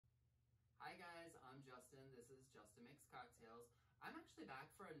Just to Mix Cocktails. I'm actually back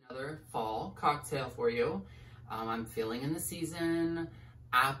for another fall cocktail for you. I'm feeling in the season,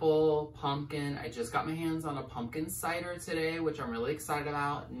 apple, pumpkin. I just got my hands on a pumpkin cider today, which I'm really excited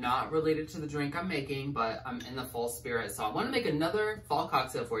about. Not related to the drink I'm making, but I'm in the fall spirit, so I want to make another fall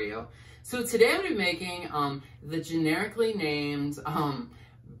cocktail for you. So today I'm going to be making the generically named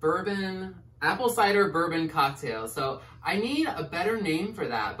bourbon, apple cider bourbon cocktail. So I need a better name for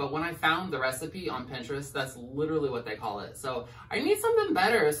that, but when I found the recipe on Pinterest, that's literally what they call it. So I need something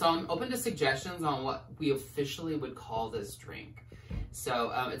better, so I'm open to suggestions on what we officially would call this drink.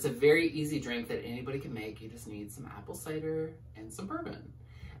 So it's a very easy drink that anybody can make. You just need some apple cider and some bourbon.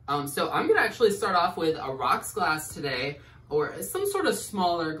 So I'm gonna actually start off with a rocks glass today, or some sort of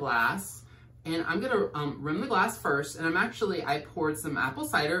smaller glass. And I'm gonna rim the glass first, and I poured some apple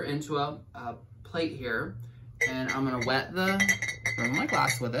cider into a plate here, and I'm gonna wet the rim of my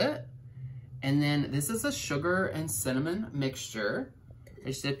glass with it. And then this is a sugar and cinnamon mixture. I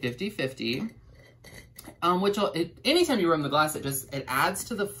just did 50-50. Which anytime you rim the glass, it adds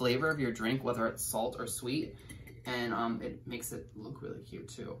to the flavor of your drink, whether it's salt or sweet, and it makes it look really cute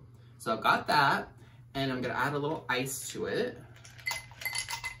too. So I've got that, and I'm gonna add a little ice to it.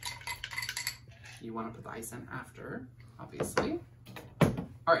 You want to put the ice in after, obviously.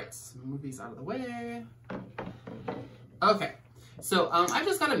 All right, so move these out of the way. Okay, so I've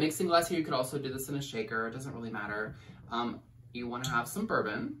just got a mixing glass here. You could also do this in a shaker. It doesn't really matter. You want to have some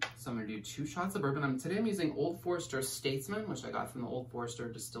bourbon. So I'm going to do 2 shots of bourbon. Today I'm using Old Forester Statesman, which I got from the Old Forester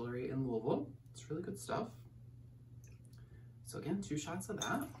Distillery in Louisville. It's really good stuff. So again, 2 shots of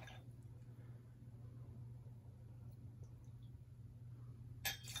that.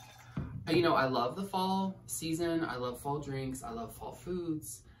 You know, I love the fall season. I love fall drinks. I love fall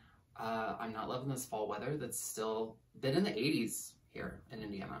foods. I'm not loving this fall weather that's still been in the 80s here in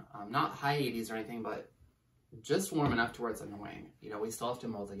Indiana. Not high 80s or anything, but just warm enough to where it's annoying. You know, we still have to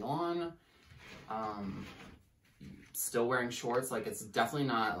mow the lawn. Still wearing shorts. Like, it's definitely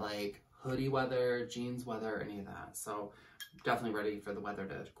not like hoodie weather, jeans weather, any of that. So definitely ready for the weather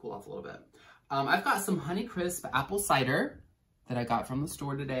to cool off a little bit. I've got some Honeycrisp apple cider that I got from the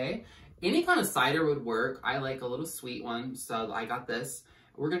store today. Any kind of cider would work. I like a little sweet one, so I got this.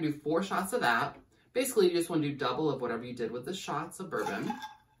 We're gonna do 4 shots of that. Basically, you just wanna do double of whatever you did with the shots of bourbon.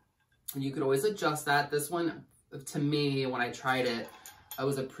 And you could always adjust that. This one, to me, when I tried it, it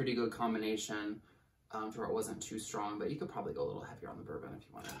was a pretty good combination to where it wasn't too strong, but you could probably go a little heavier on the bourbon if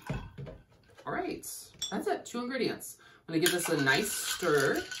you wanted. All right, that's it, 2 ingredients. I'm gonna give this a nice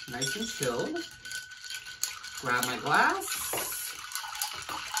stir, nice and chilled. Grab my glass.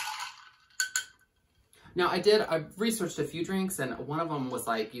 Now I researched a few drinks, and one of them was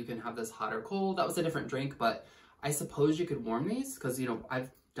like, you can have this hot or cold. That was a different drink, but I suppose you could warm these because, you know, I've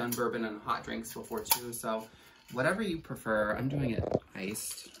done bourbon and hot drinks before too. So whatever you prefer. I'm doing it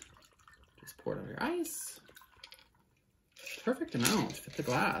iced. Just pour it over your ice. Perfect amount, fit the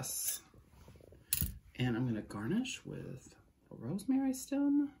glass. And I'm gonna garnish with a rosemary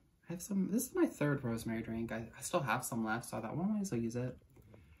stem. I have some, this is my 3rd rosemary drink. I still have some left, so I thought, well, I might as well use it.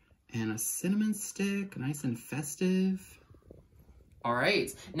 And a cinnamon stick, nice and festive. All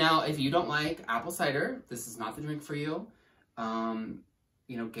right, now if you don't like apple cider, this is not the drink for you.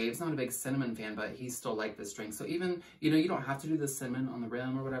 You know, Gabe's not a big cinnamon fan, but he still liked this drink. So even, you know, you don't have to do the cinnamon on the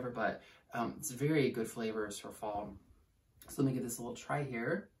rim or whatever, but it's very good flavors for fall. So let me give this a little try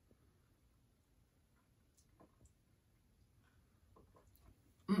here.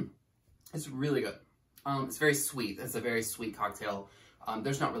 It's really good. It's very sweet. It's a very sweet cocktail.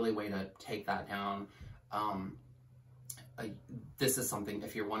 There's not really a way to take that down. This is something,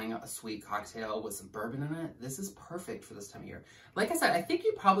 if you're wanting a sweet cocktail with some bourbon in it, this is perfect for this time of year. Like I said, I think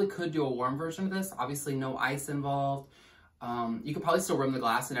you probably could do a warm version of this. Obviously, no ice involved. You could probably still rim the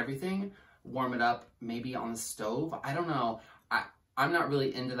glass and everything, warm it up maybe on the stove. I don't know. I'm not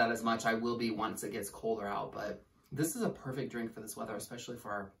really into that as much. I will be once it gets colder out, but this is a perfect drink for this weather, especially for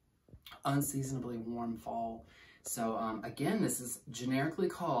our unseasonably warm fall. So again, this is generically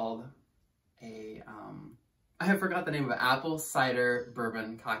called a, I forgot the name of it, apple cider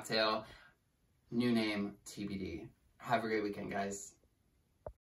bourbon cocktail. New name TBD. Have a great weekend, guys.